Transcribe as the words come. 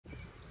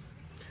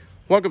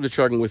Welcome to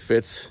Trucking with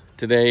Fitz.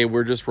 Today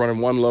we're just running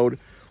one load.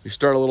 We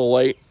started a little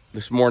late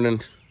this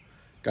morning.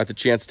 Got the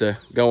chance to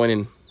go in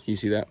and, you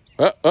see that?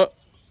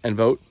 And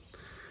vote.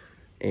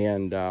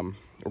 And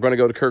we're going to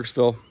go to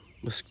Kirksville,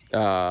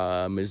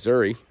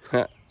 Missouri.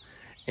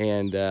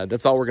 And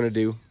that's all we're going to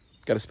do.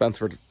 Got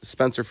a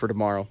Spencer for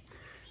tomorrow.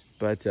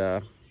 But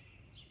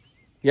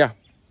yeah,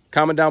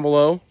 comment down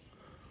below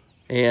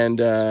and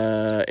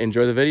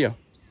enjoy the video.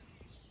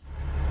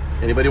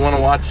 Anybody want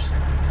to watch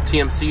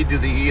TMC do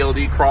the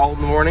ELD crawl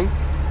in the morning?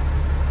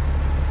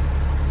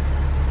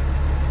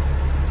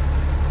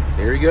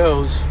 There he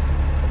goes.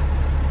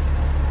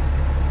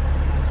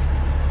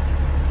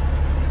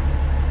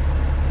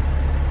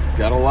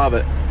 Gotta love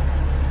it.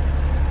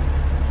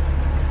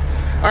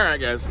 All right,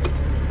 guys,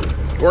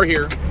 we're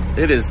here.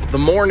 It is the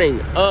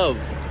morning of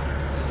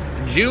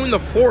June the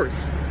 4th.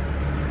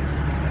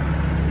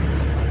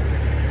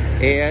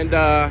 And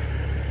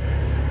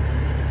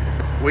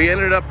we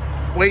ended up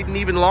waiting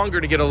even longer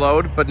to get a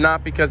load, but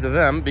not because of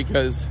them,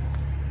 because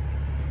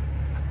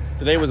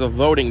today was a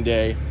voting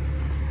day.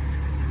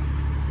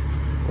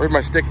 Where's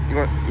my sticker? You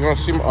want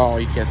to see my, oh,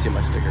 you can't see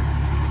my sticker.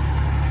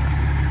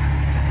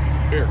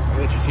 Here,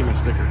 I'll let you see my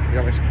sticker. You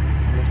got my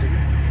sticker?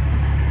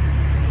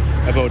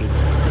 I voted.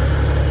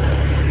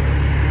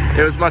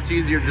 It was much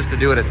easier just to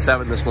do it at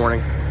 7 this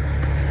morning.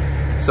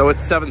 So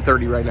it's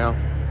 7:30 right now.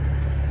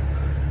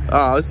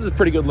 This is a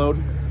pretty good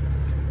load.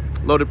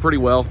 Loaded pretty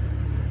well.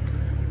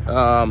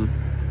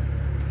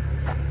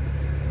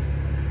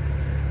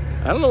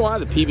 I don't know why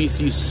the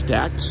PVC's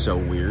stacked so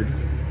weird,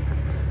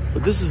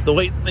 but this is the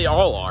way they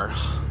all are.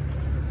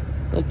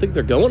 I don't think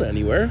they're going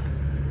anywhere.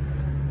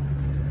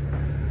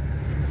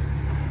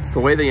 It's the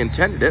way they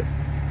intended it.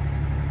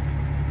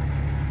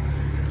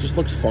 Just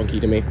looks funky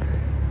to me.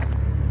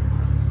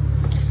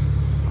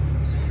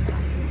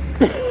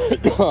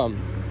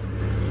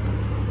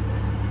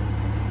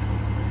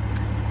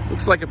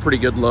 Looks like a pretty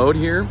good load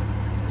here.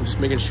 I'm just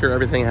making sure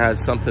everything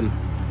has something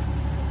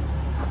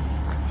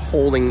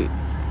holding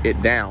it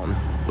down.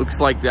 Looks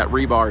like that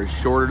rebar is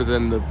shorter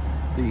than the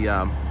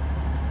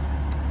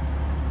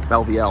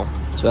LVL,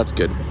 so that's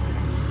good.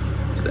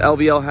 So the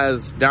LVL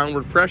has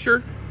downward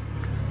pressure.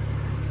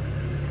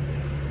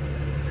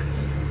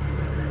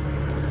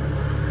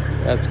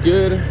 That's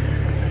good.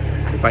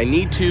 If I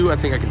need to, I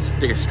think I can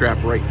stick a strap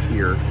right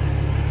here,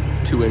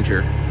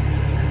 2-incher,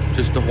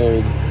 just to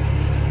hold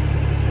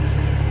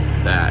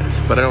that,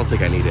 but I don't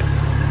think I need it.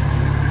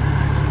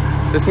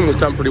 This one was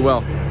done pretty well.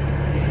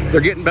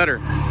 They're getting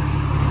better.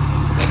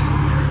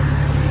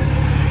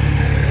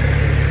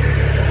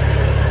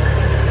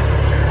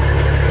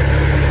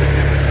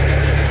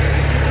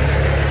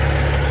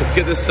 Let's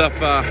get this stuff,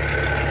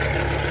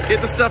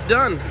 get the stuff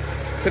done,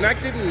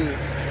 connected and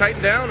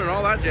tightened down and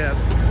all that jazz.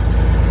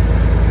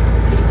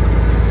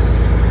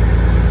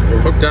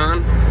 We're hooked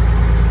on.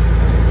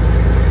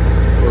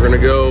 We're gonna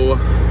go.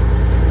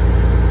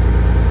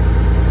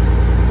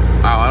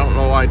 Wow, I don't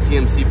know why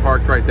TMC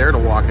parked right there to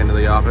walk into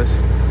the office.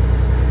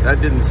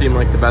 That didn't seem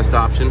like the best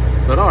option,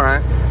 but all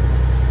right.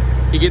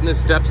 He getting his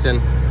steps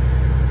in.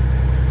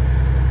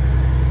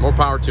 More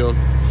power to him.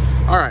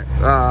 All right,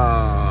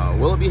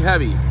 will it be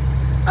heavy?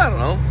 I don't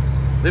know.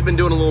 They've been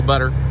doing a little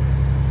better.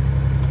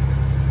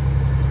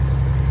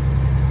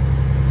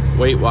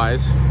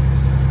 Weight-wise.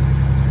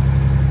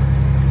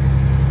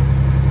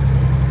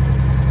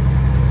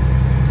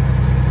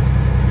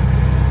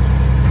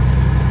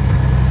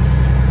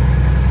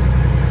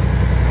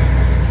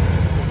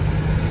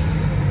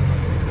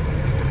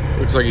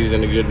 Looks like he's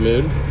in a good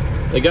mood.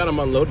 They got him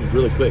unloaded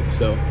really quick,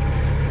 so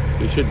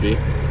he should be.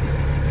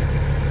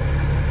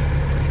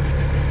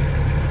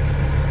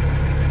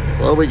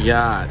 What do we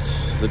got?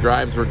 The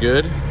drives were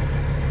good.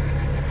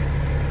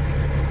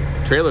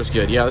 Trailer's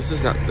good. Yeah, this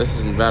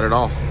isn't bad at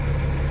all.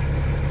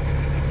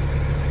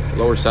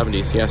 Lower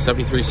 70s. Yeah,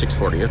 73,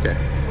 640. Okay.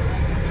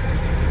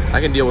 I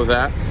can deal with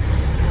that.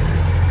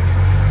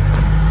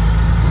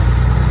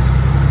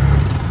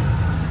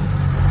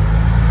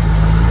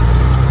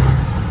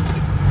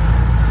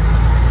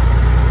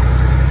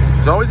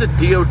 There's always a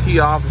DOT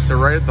officer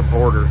right at the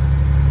border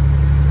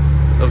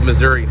of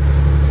Missouri.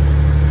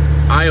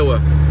 Iowa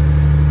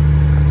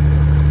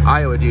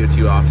DOT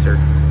officer.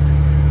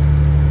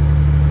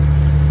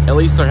 At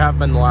least there have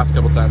been the last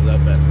couple times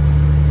I've been.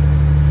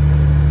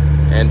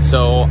 And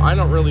so I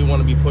don't really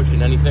want to be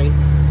pushing anything.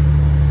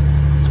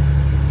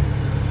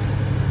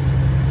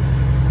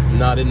 I'm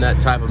not in that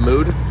type of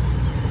mood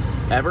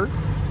ever.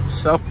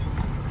 So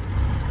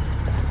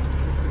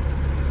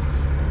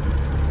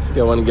let's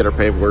go in and get our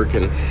paperwork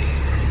and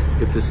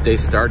get this day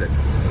started.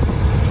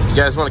 You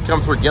guys want to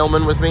come through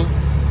Gilman with me?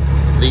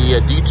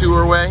 The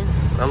detour way?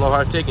 I don't know if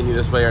I've taken you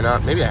this way or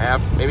not. Maybe I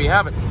have, maybe I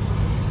haven't.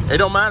 It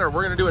don't matter,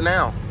 we're gonna do it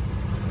now.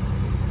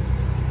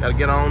 Gotta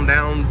get on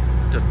down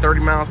to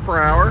 30 miles per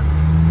hour.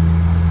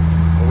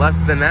 Less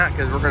than that,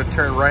 because we're gonna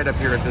turn right up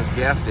here at this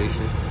gas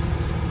station.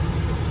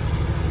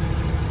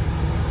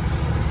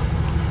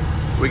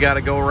 We gotta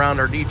go around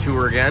our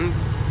detour again,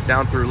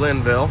 down through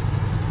Linville.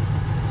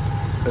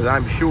 Because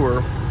I'm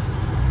sure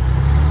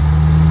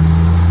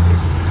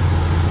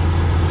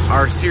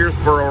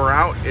Searsboro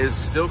route is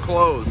still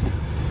closed.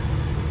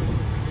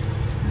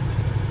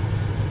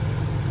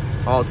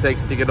 All it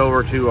takes to get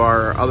over to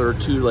our other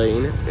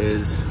 2-lane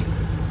is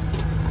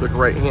quick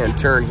right-hand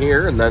turn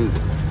here and then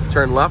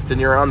turn left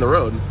and you're on the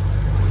road.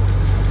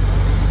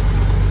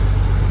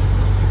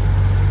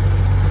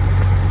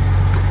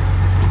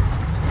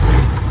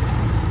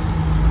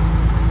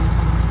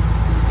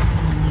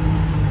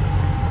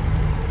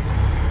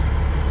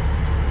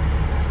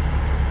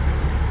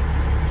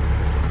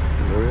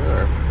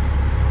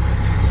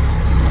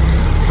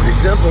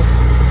 Simple.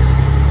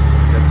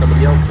 Got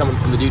somebody else coming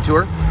from the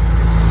detour.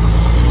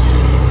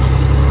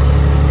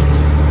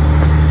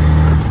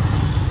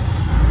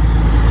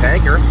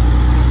 Tanker.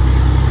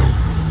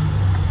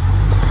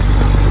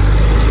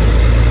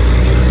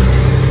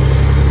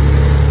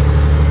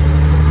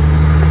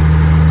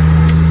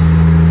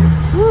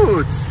 Ooh,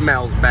 it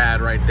smells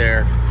bad right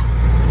there.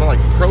 Smells like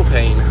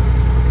propane.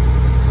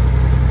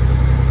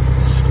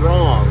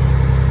 Strong.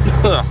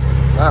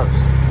 That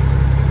was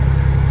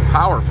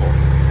powerful.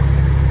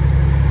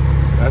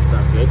 That's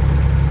not good.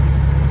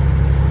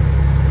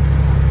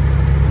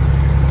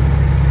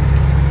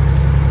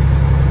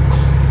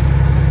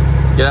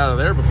 Get out of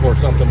there before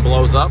something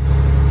blows up.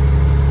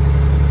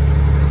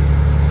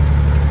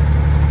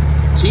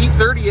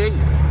 T38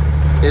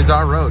 is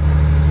our road.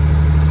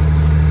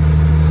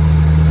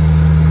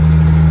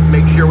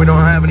 Make sure we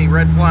don't have any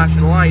red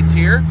flashing lights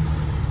here.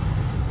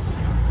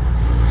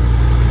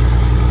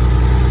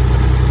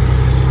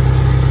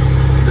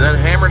 And then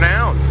hammer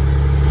down.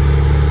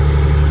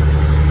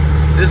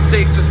 This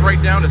takes us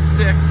right down to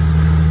 6,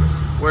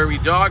 where we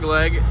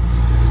dogleg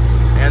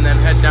and then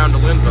head down to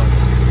Linville.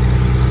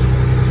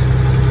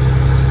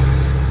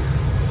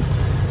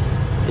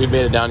 We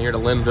made it down here to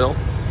Linville.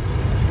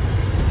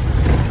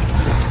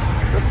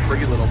 It's a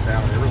pretty little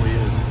town, it really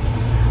is.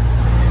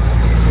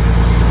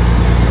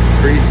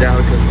 Trees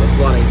down because of the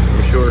flooding,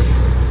 for sure.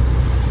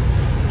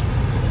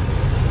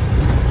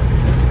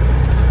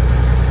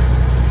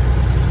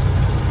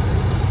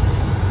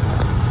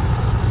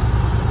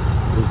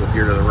 Move up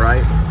here to the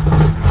right.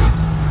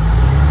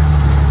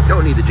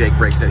 Don't need the Jake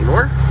brakes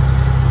anymore.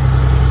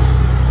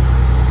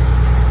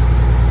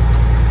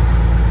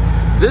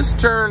 This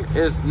turn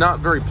is not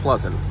very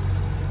pleasant.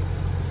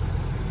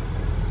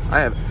 I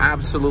have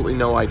absolutely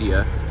no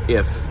idea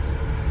if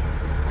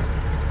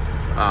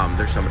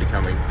there's somebody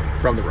coming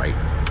from the right.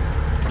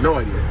 No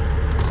idea.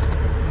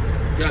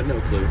 Got no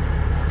clue.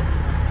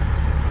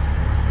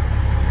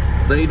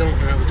 They don't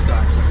have a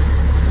stop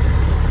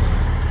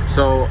sign.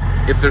 So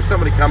if there's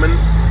somebody coming,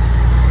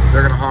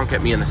 they're gonna honk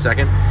at me in a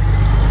second.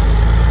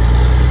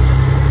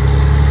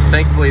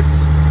 Thankfully,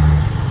 it's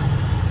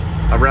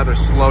a rather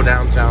slow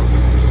downtown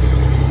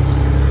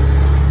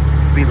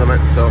speed limit,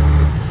 so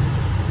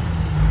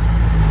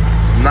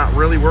I'm not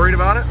really worried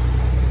about it,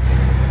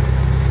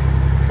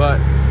 but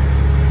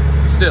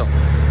still.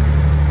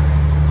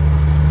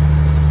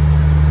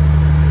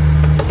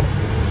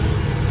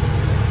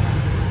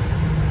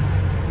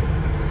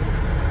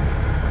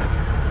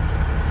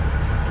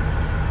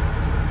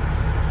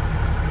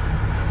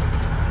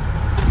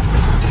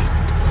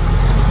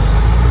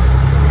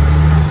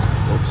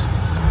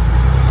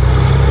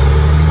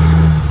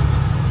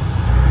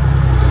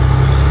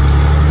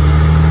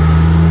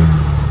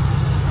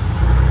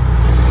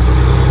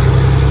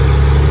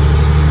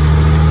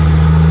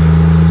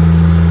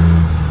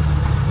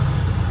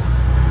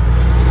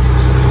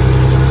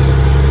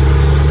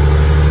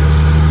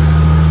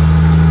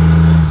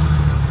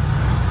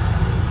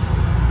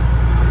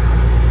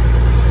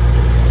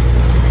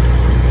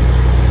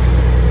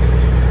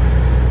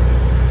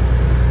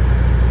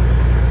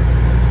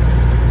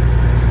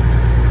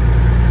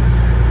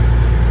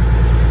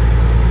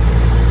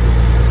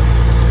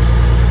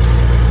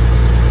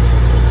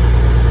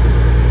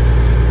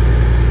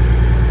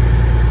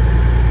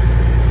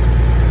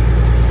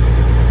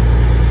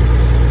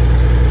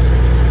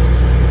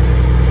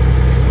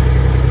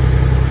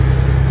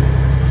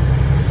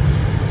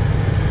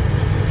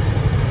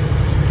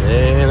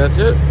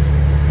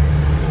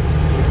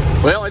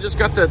 Well, I just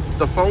got the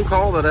phone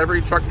call that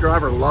every truck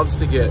driver loves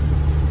to get.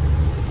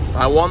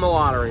 I won the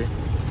lottery.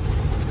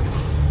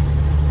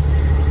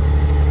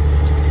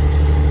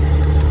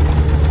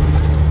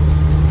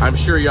 I'm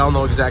sure y'all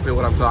know exactly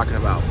what I'm talking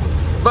about.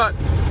 But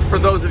for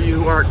those of you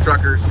who aren't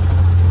truckers,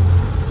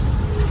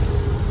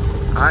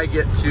 I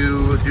get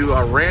to do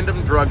a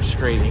random drug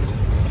screening.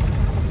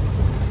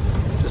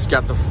 Just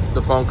got the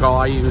phone call.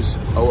 I use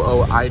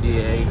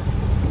OOIDA,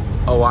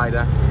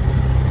 OIDA,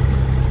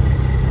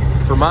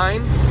 for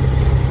mine.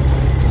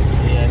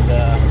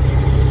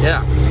 And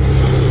yeah,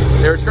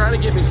 they were trying to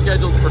get me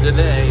scheduled for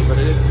today, but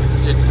it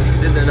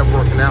didn't end up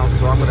working out.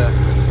 So I'm gonna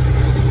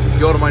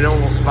go to my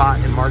normal spot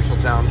in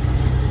Marshalltown,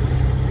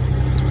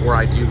 where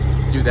I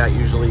do that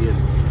usually,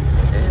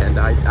 and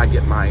I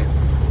get my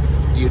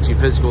DOT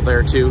physical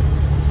there too.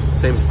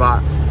 Same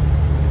spot.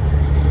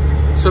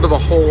 Sort of a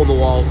hole in the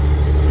wall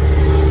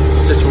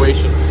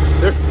situation.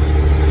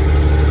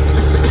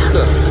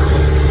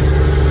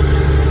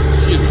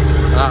 Excuse me.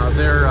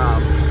 They're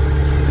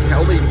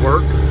only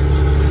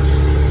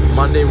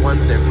Monday,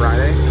 Wednesday,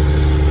 Friday.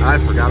 I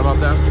forgot about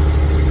that.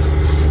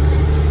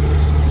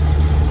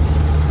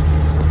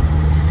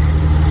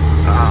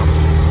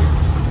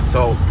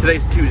 So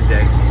today's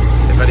Tuesday,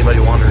 if anybody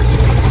wonders.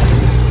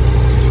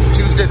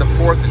 Tuesday the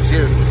 4th of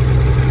June.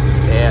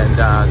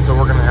 And so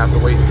we're gonna have to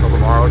wait until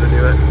tomorrow to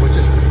do it, which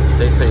is,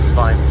 they say is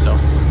fine, so.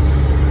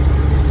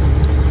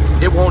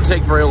 It won't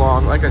take very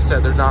long. Like I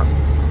said, they're not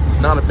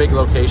a big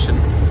location.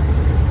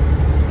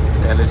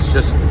 And it's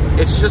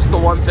just the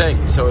one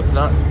thing, so it's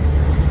not,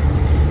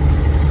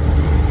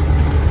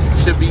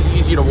 should be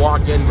easy to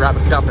walk in, grab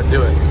a cup and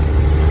do it,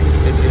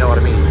 if you know what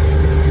I mean.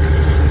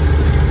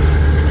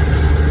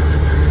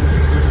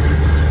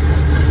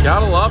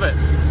 Gotta love it.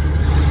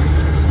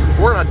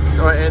 We're not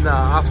in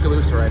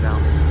Oskaloosa right now,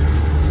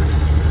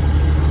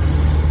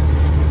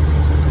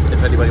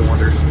 if anybody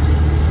wonders.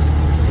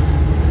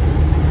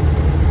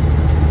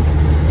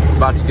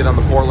 About to get on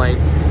the 4-lane.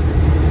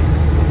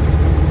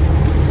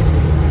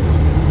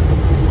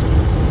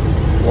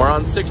 We're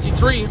on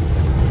 63.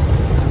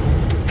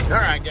 All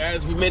right,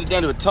 guys, we made it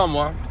down to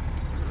Ottumwa.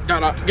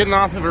 Getting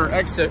off of our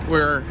exit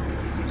where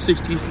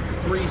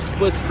 63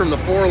 splits from the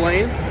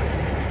 4-lane.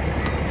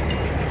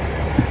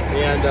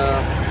 And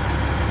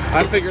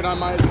I figured I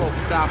might as well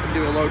stop and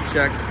do a load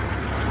check,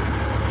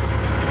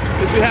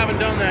 because we haven't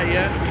done that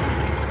yet.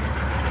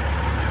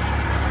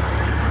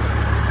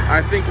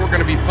 I think we're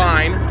gonna be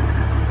fine.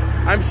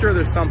 I'm sure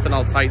there's something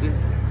I'll tighten.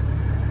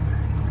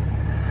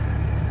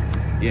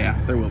 Yeah,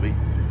 there will be.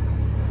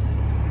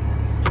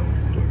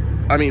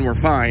 I mean, we're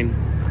fine,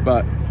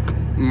 but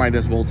might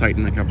as well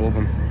tighten a couple of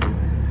them,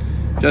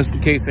 just in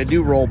case I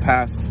do roll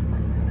past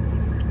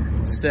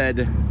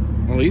said.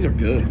 Oh, these are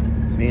good.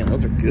 Man,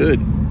 those are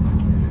good.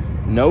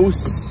 No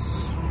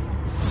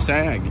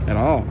sag at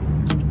all.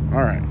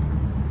 All right.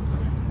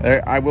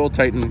 I will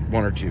tighten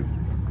one or two,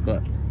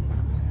 but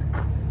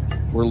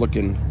we're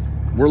looking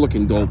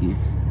golden.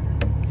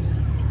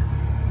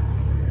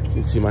 You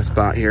can see my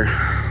spot here.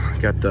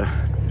 Got the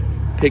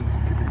pig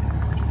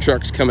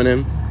trucks coming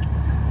in.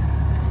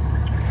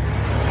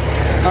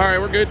 All right,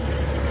 we're good.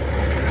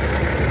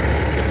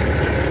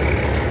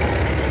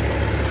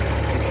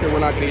 Make sure we're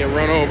not gonna get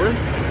run over.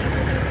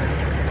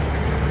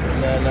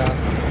 And then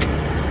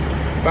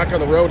back on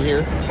the road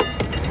here.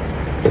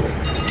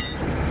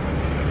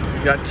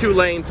 Got 2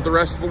 lane for the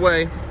rest of the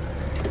way,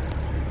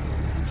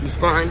 which is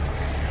fine.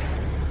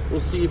 We'll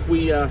see if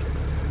we, ooh,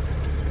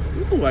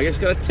 I guess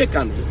got a tick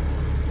on me.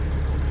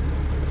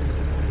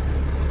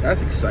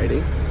 That's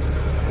exciting.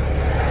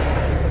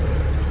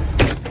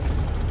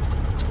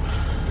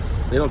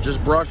 They don't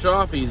just brush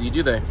off easy,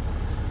 do they? I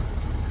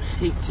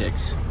hate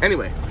ticks.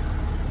 Anyway,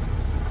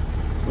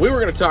 we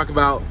were gonna talk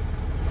about,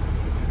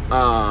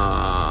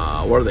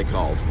 what are they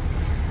called?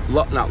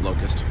 Not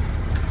locust.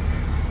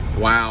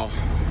 Wow.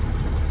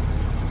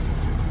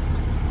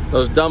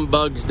 Those dumb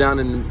bugs down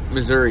in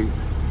Missouri.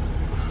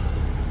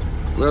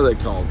 What are they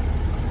called?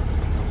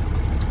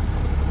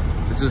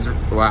 This is,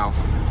 wow.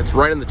 It's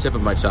right on the tip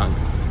of my tongue.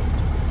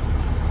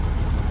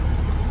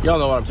 Y'all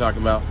know what I'm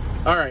talking about.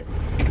 All right.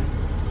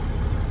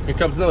 Here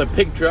comes another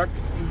pig truck.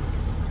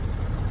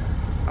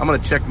 I'm gonna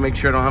check to make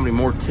sure I don't have any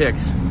more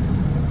ticks.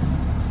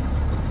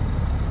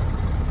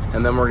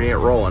 And then we're gonna get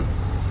rolling.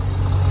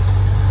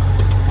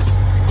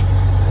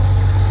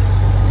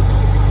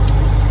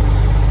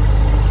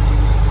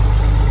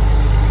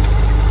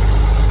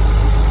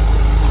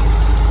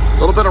 A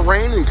little bit of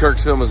rain in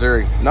Kirksville,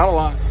 Missouri. Not a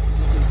lot.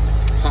 Just a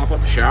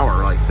pop-up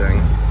shower-like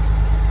thing.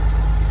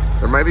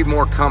 There may be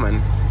more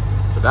coming,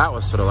 but that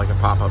was sort of like a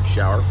pop-up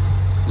shower.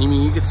 You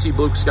mean you could see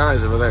blue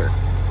skies over there.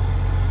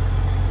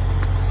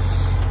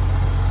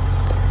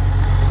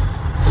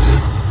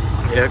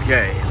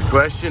 Okay, the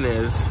question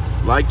is,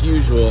 like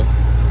usual,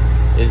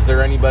 is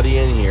there anybody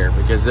in here?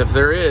 Because if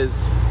there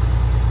is,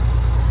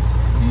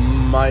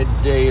 my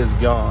day is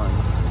gone.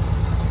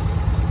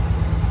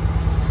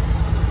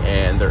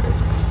 And there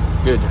isn't.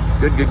 Good.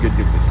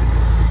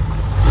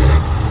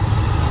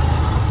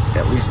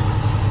 At least,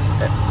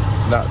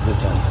 not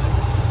this end.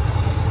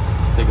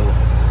 Let's take a look.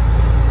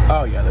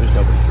 Oh yeah, there's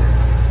nobody here.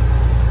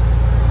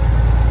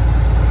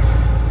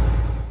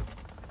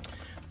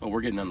 Well,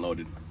 we're getting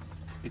unloaded.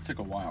 It took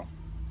a while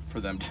for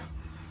them to...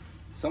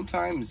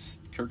 Sometimes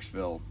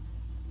Kirksville,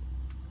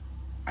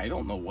 I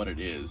don't know what it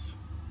is.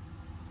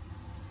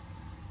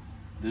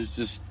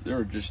 There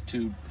are just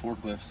 2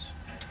 forklifts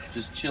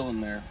just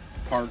chilling there,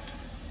 parked.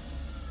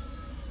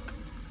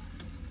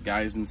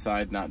 Guys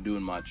inside not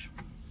doing much.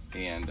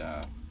 And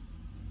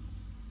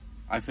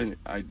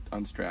I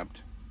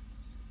unstrapped,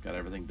 got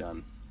everything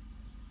done.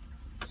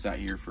 Sat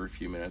here for a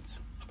few minutes,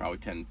 probably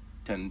 10,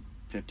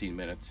 15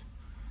 minutes.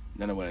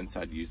 Then I went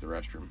inside to use the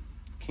restroom.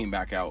 Came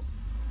back out.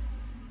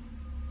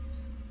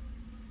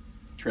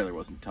 Trailer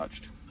wasn't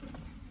touched.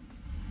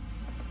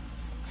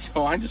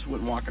 So I just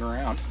went walking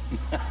around.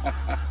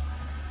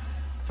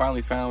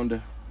 Finally found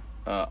an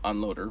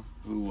unloader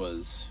who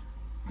was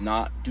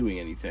not doing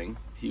anything.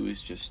 He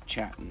was just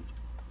chatting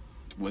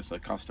with a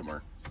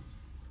customer.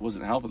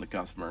 Wasn't helping the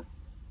customer.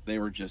 They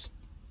were just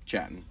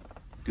chatting,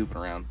 goofing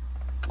around,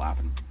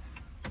 laughing.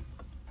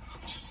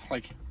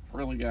 Like,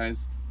 really,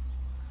 guys?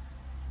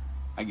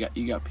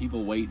 You got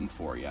people waiting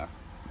for you.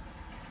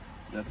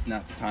 That's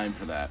not the time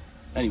for that.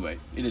 Anyway,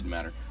 it didn't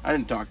matter. I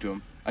didn't talk to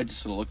him. I just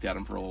sort of looked at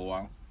him for a little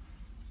while.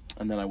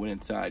 And then I went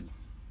inside.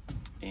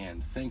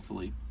 And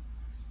thankfully,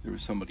 there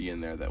was somebody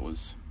in there that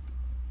was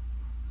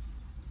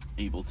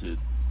able to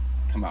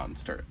come out and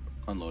start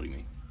unloading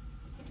me.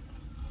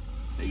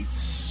 They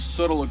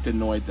sort of looked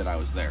annoyed that I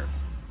was there.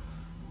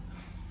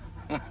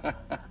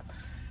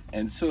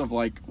 And sort of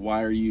like,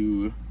 why are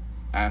you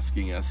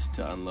asking us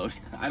to unload?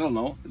 I don't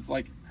know. It's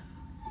like,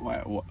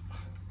 why?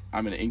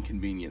 I'm an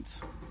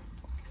inconvenience.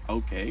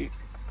 Okay.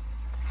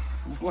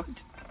 What?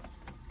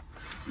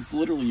 It's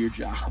literally your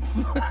job.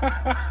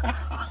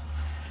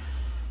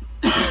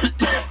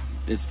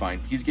 It's fine.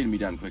 He's getting me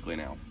done quickly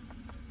now.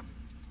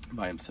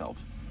 By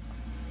himself.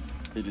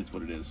 It is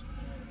what it is.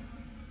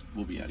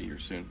 We'll be out of here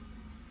soon.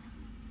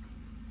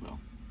 Well,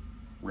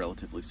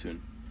 relatively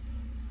soon.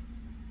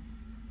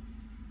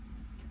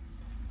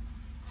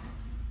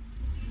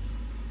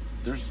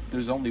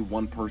 There's only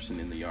one person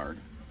in the yard,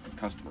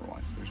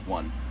 customer-wise. There's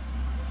one.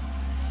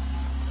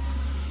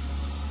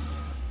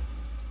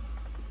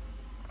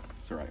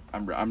 It's all right.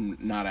 I'm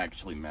not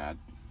actually mad.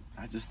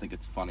 I just think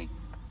it's funny.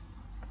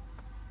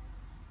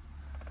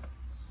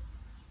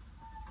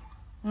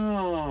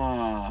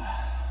 Oh.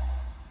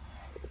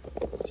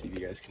 See if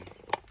you guys can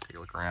take a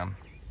look around.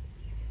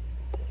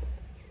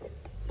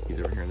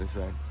 He's over here on this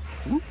side.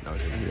 No,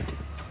 he's over here.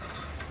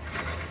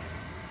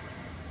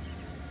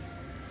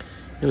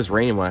 It was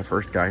raining when I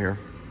first got here.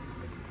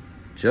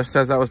 Just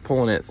as I was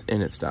pulling it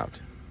in, it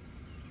stopped.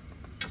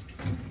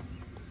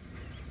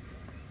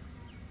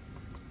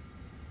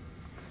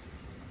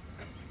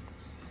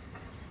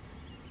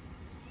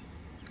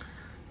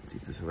 Let's see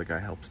if this other guy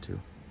helps too.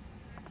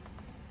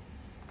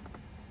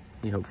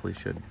 He hopefully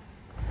should.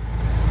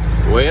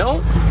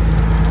 Well,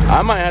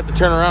 I might have to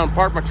turn around and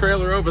park my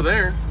trailer over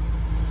there,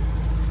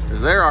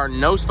 because there are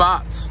no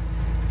spots.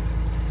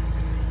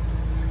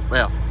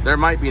 Well, there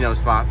might be no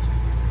spots.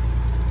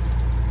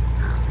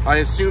 I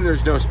assume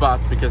there's no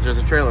spots because there's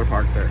a trailer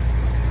parked there.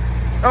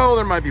 Oh,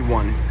 there might be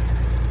one.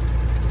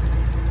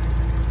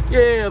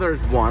 Yeah,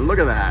 there's one. Look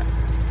at that.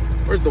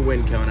 Where's the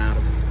wind coming out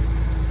of?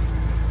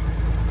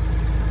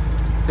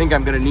 I think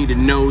I'm gonna need to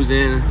nose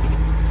in.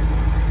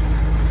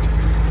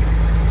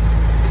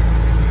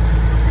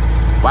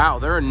 Wow,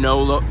 there are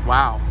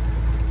wow.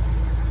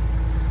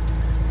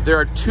 There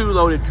are 2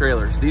 loaded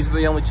trailers. These are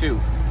the only 2.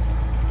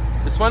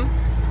 This one,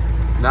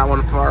 that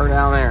one far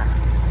down there.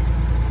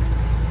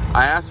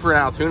 I asked for an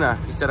Altoona.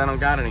 He said I don't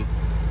got any.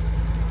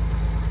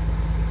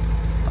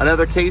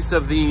 Another case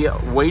of the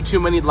way too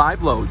many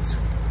live loads.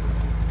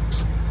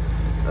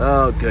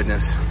 Oh,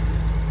 goodness.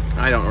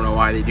 I don't know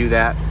why they do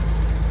that.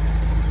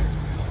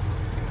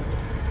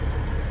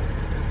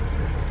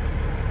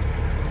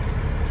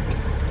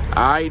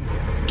 I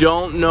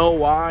don't know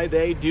why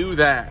they do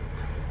that.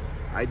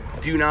 I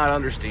do not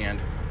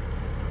understand.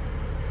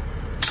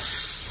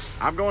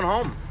 I'm going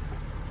home.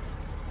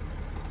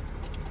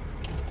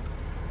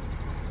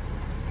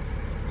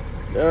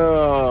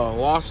 Oh,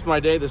 lost my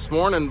day this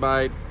morning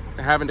by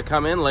having to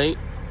come in late.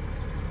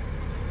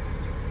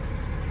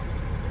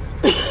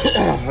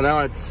 Now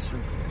it's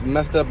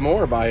messed up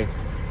more by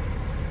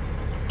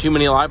too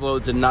many live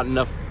loads and not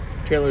enough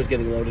trailers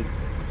getting loaded.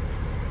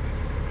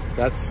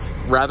 That's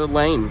rather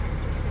lame.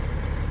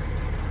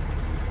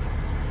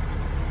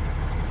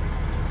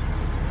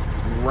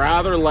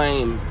 Rather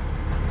lame.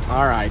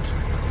 All right.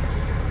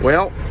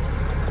 Well,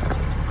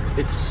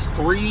 it's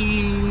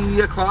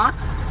 3 o'clock.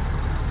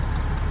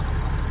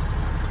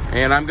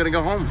 And I'm gonna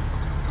go home.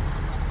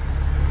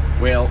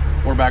 Well,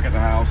 we're back at the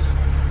house.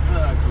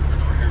 Close my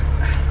door here.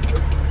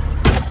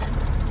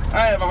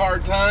 I have a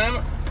hard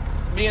time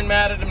being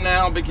mad at him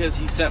now because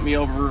he sent me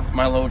over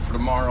my load for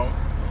tomorrow.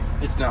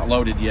 It's not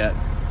loaded yet,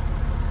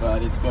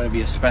 but it's going to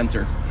be a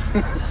Spencer.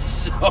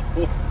 So,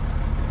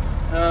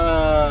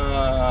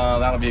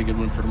 that'll be a good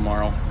one for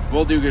tomorrow.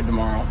 We'll do good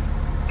tomorrow.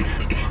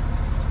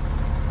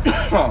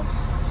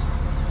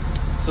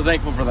 So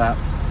thankful for that.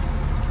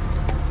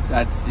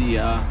 That's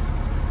the,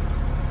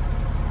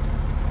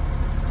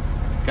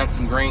 got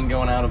some grain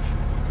going out of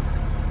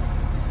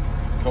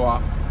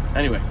co-op.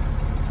 Anyway,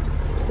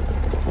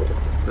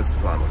 this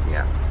is what I'm looking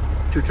at.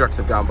 2 trucks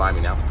have gone by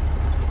me now.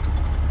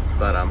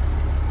 But,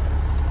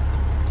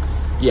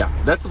 yeah,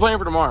 that's the plan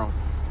for tomorrow.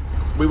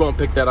 We won't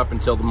pick that up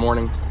until the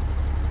morning,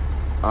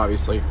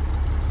 obviously.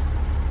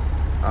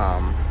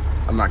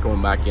 I'm not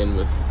going back in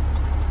with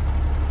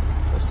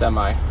a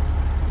semi.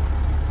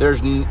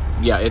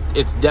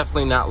 It's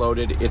definitely not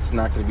loaded. It's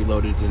not going to be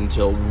loaded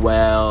until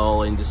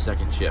well into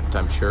second shift,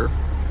 I'm sure.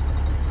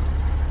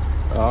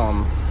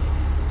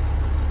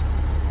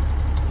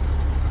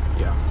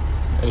 Yeah.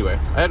 Anyway,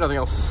 I had nothing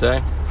else to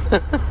say.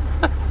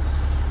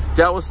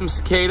 Dealt with some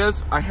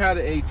cicadas. I had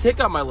a tick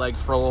on my leg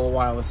for a little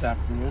while this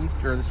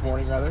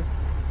morning rather.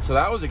 So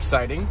that was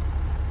exciting.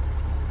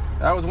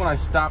 That was when I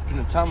stopped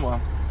in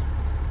Ottumwa.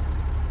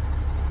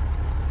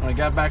 When I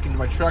got back into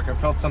my truck, I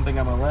felt something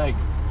on my leg.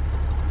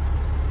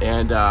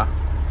 And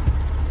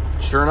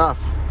sure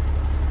enough,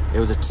 It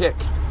was a tick.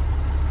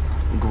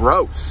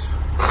 Gross.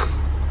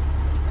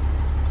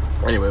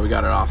 Anyway, we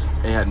got it off.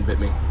 It hadn't bit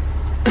me.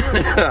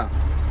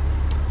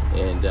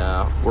 And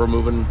we're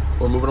moving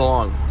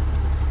along.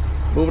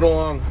 Moving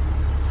along.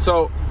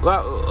 So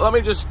let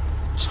me just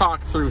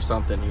talk through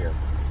something here.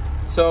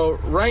 So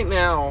right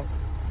now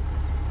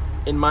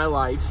in my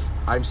life,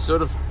 I'm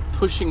sort of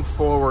pushing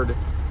forward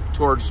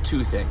towards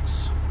two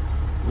things.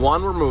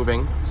 One, we're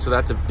moving, so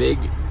that's a big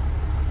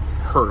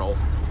hurdle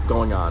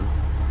going on,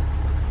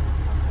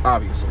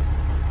 obviously.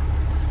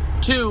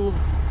 Two,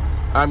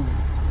 I'm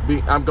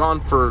gone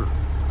for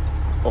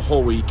a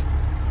whole week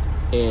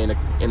in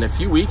a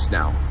few weeks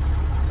now.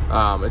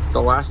 It's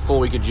the last full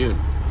week of June.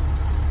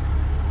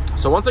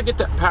 So once I get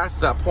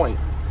past that point,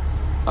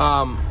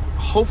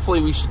 hopefully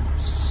we should,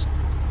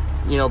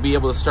 be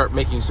able to start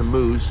making some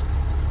moves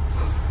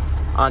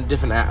on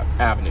different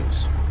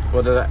avenues.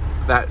 Whether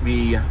that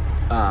be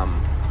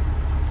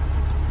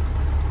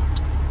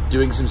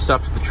doing some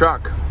stuff to the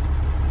truck.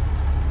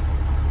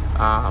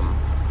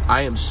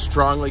 I am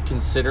strongly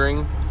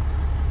considering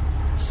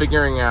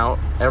figuring out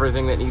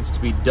everything that needs to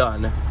be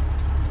done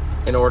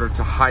in order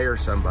to hire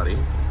somebody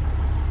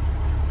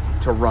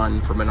to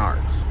run for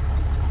Menards.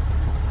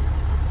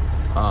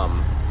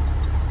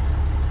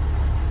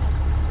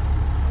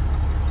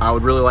 I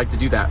would really like to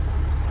do that.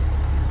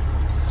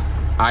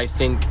 I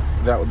think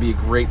that would be a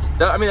great...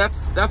 I mean,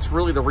 that's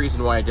really the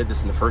reason why I did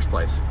this in the first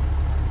place.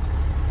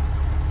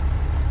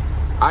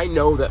 I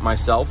know that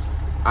myself,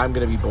 I'm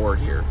going to be bored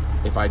here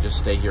if I just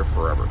stay here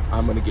forever.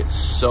 I'm going to get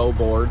so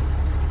bored.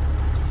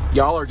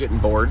 Y'all are getting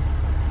bored,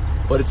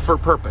 but it's for a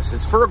purpose.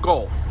 It's for a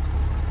goal.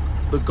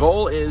 The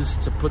goal is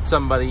to put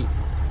somebody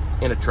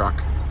in a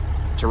truck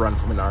to run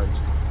for Menards.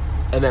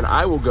 And then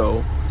I will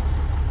go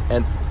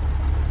and,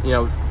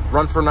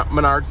 run for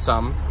Menards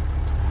some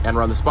and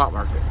run the spot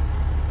market.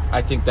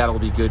 I think that'll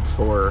be good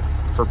for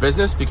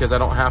business because I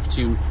don't have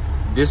to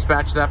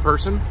dispatch that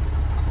person.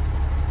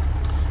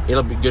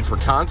 It'll be good for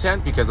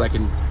content because I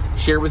can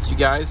share with you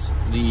guys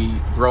the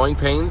growing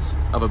pains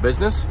of a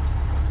business,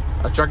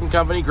 a trucking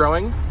company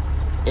growing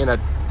in a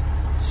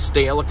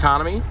stale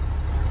economy.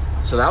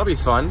 So that'll be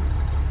fun.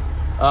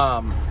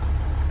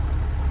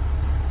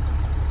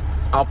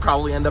 I'll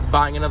probably end up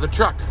buying another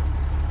truck.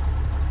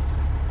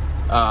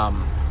 I'll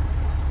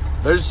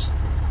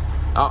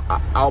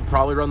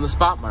probably run the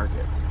spot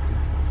market.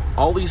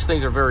 All these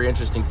things are very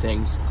interesting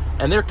things,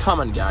 and they're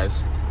coming,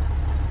 guys.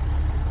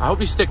 I hope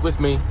you stick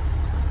with me.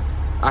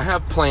 I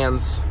have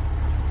plans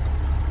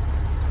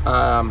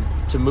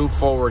to move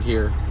forward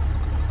here,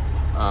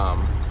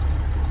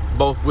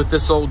 both with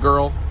this old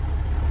girl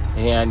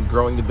and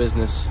growing the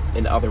business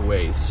in other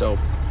ways. So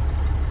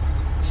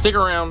stick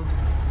around.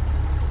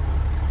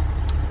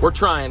 We're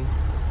trying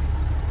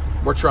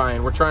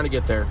to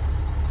get there,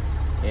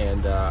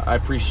 and I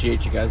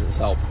appreciate you guys'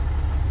 help.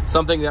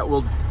 Something that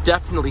will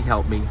definitely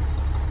help me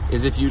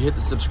is if you'd hit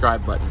the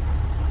subscribe button.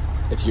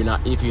 If you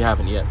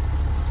haven't yet,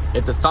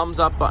 hit the thumbs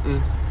up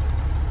button.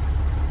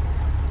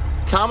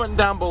 Comment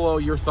down below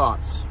your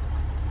thoughts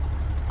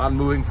on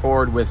moving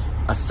forward with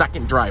a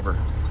second driver.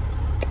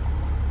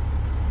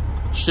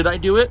 Should I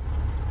do it?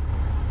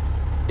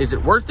 Is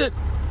it worth it?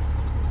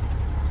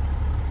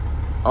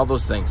 All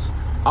those things.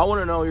 I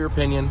want to know your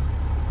opinion.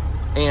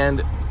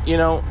 And,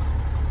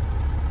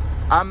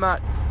 I'm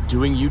not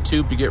doing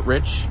YouTube to get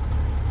rich,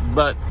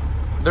 but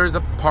there's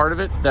a part of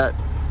it that,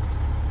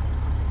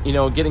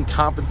 getting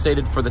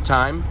compensated for the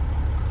time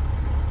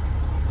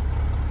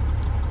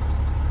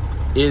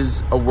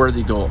is a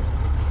worthy goal,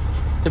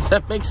 if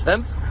that makes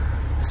sense.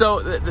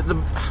 So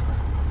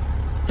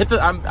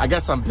I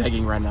guess I'm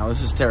begging right now.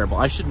 This is terrible.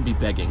 I shouldn't be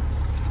begging,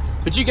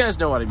 but you guys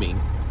know what I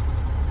mean.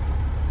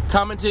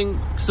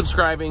 Commenting,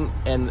 subscribing,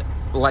 and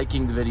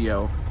liking the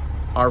video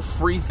are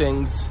free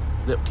things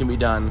that can be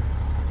done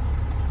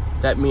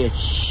that mean a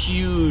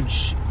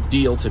huge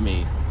deal to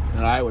me,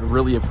 and I would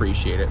really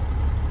appreciate it.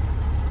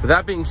 With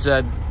that being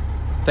said,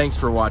 thanks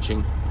for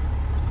watching.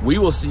 We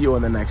will see you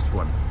in the next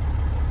one.